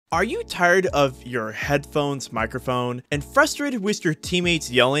Are you tired of your headphones microphone and frustrated with your teammates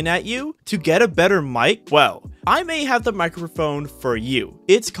yelling at you? To get a better mic? Well, I may have the microphone for you.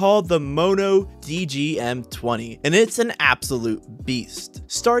 It's called the Maono DGM20 and it's an absolute beast.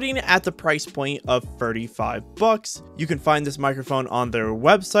 Starting at the price point of $35, you can find this microphone on their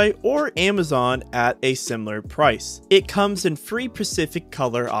website or Amazon at a similar price. It comes in 3 Pacific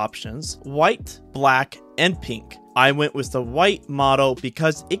color options: white, black, and pink. I went with the white model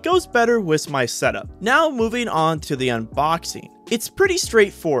because it goes better with my setup. Now moving on to the unboxing. It's pretty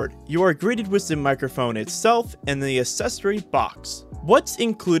straightforward. You are greeted with the microphone itself and the accessory box. What's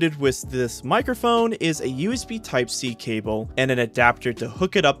included with this microphone is a USB Type-C cable and an adapter to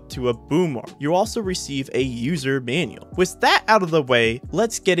hook it up to a boom arm. You also receive a user manual. With that out of the way,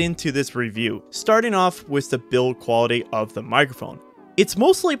 let's get into this review, starting off with the build quality of the microphone. It's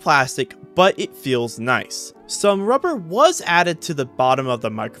mostly plastic, but it feels nice. Some rubber was added to the bottom of the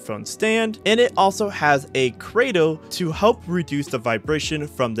microphone stand, and it also has a cradle to help reduce the vibration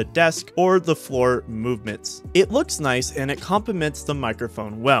from the desk or the floor movements. It looks nice and it complements the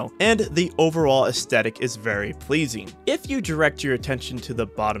microphone well, and the overall aesthetic is very pleasing. If you direct your attention to the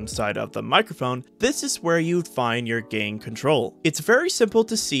bottom side of the microphone, this is where you'd find your gain control. It's very simple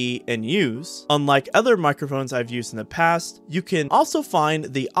to see and use. Unlike other microphones I've used in the past, you can also find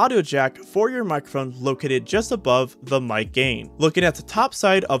the audio jack for your microphone located just above the mic gain. Looking at the top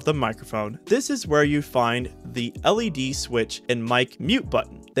side of the microphone, this is where you find the LED switch and mic mute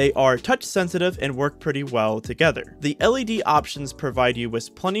button. They are touch sensitive and work pretty well together. The LED options provide you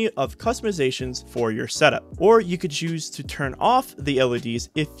with plenty of customizations for your setup, or you could choose to turn off the LEDs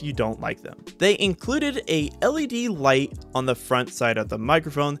if you don't like them. They included a LED light on the front side of the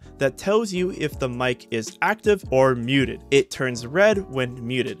microphone that tells you if the mic is active or muted. It turns red when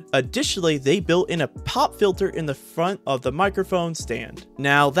muted. Additionally, they built in a pop filter in the front of the microphone stand.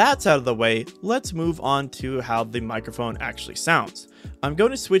 Now that's out of the way, let's move on to how the microphone actually sounds. I'm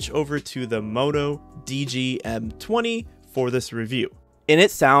going to switch over to the Maono DGM20 for this review, and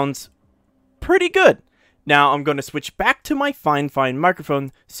it sounds pretty good. Now I'm going to switch back to my fine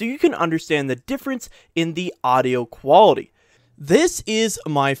microphone so you can understand the difference in the audio quality. This is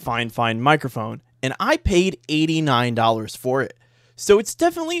my fine microphone, and I paid $89 for it. So it's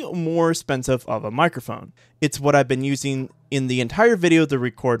definitely more expensive of a microphone. It's what I've been using in the entire video to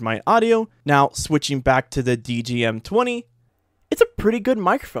record my audio. Now switching back to the DGM20, it's a pretty good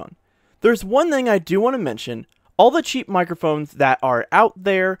microphone. There's one thing I do want to mention: all the cheap microphones that are out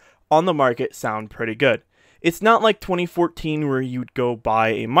there on the market sound pretty good. It's not like 2014 where you'd go buy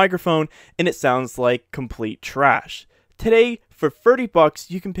a microphone and it sounds like complete trash. Today, for $30,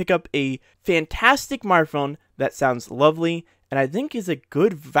 you can pick up a fantastic microphone that sounds lovely and I think is a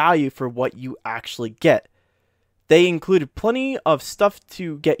good value for what you actually get. They included plenty of stuff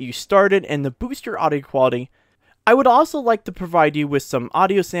to get you started and to boost your audio quality. I would also like to provide you with some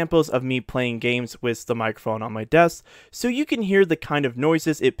audio samples of me playing games with the microphone on my desk so you can hear the kind of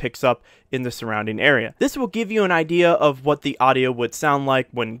noises it picks up in the surrounding area. This will give you an idea of what the audio would sound like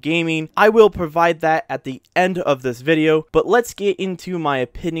when gaming. I will provide that at the end of this video, but let's get into my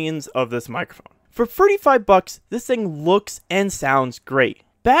opinions of this microphone. For $35, this thing looks and sounds great.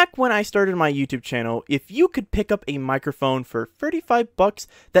 Back when I started my YouTube channel, if you could pick up a microphone for $35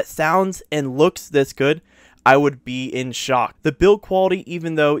 that sounds and looks this good, I would be in shock. The build quality,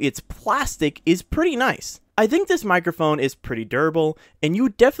 even though it's plastic, is pretty nice. I think this microphone is pretty durable, and you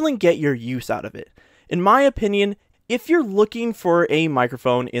would definitely get your use out of it. In my opinion, if you're looking for a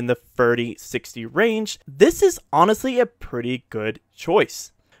microphone in the $30-$60 range, this is honestly a pretty good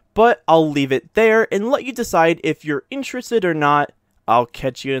choice. But I'll leave it there and let you decide if you're interested or not. I'll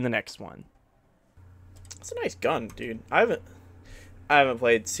catch you in the next one. It's a nice gun, dude. I haven't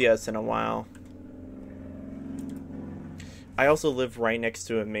played CS in a while. I also live right next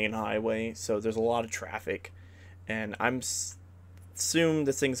to a main highway, so there's a lot of traffic, and I'm assume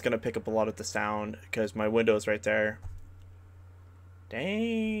this thing's gonna pick up a lot of the sound because my window's right there.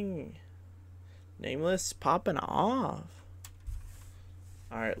 Dang, Nameless popping off.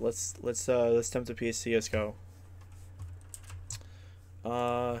 All right, let's attempt to PC. Let's go.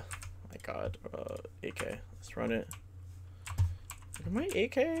 My God, AK. Let's run it. Look at my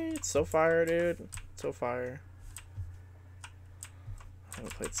AK. It's so fire, dude. It's so fire. I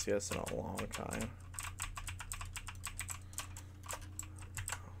haven't played CS in a long time.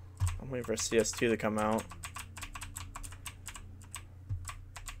 I'm waiting for CS2 to come out.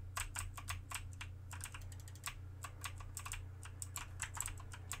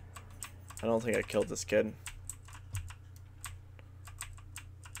 I don't think I killed this kid.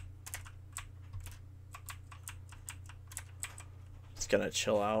 gonna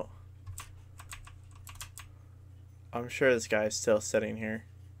chill out. I'm sure this guy's still sitting here.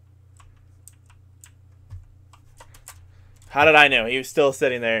 How did I know? He was still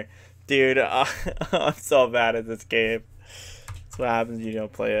sitting there. Dude, I'm so bad at this game. That's what happens when you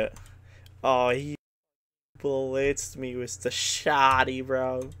don't play it. Oh, he blitzed me with the shoddy,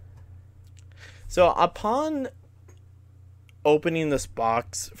 bro. So, upon opening this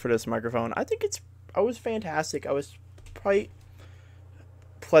box for this microphone, I think I was fantastic. I was quite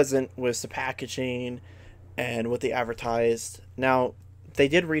pleasant with the packaging and what they advertised. Now, they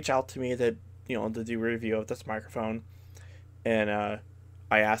did reach out to me to do a review of this microphone. And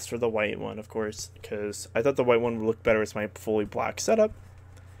I asked for the white one, of course, because I thought the white one would look better as my fully black setup.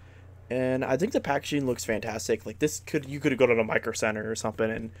 And I think the packaging looks fantastic. Like you could go to the Micro Center or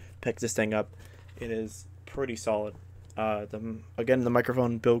something and pick this thing up. It is pretty solid. Again, the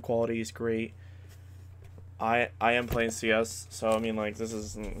microphone build quality is great. I am playing CS, so I mean, like, this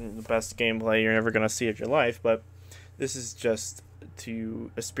is the best gameplay you're ever gonna see of your life. But this is just to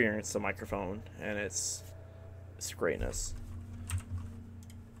experience the microphone and its greatness.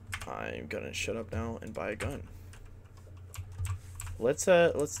 I'm gonna shut up now and buy a gun. Let's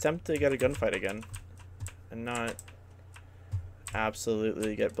attempt to get a gunfight again, and not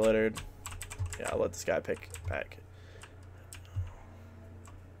absolutely get blittered. Yeah, I'll let this guy pick back.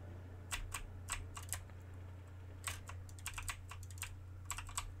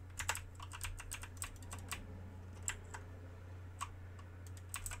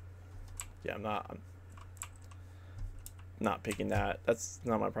 Yeah, I'm not picking that. That's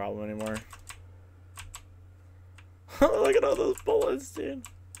not my problem anymore. Look at all those bullets, dude.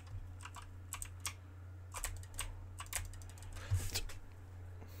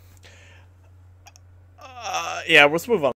 Yeah, let's move on.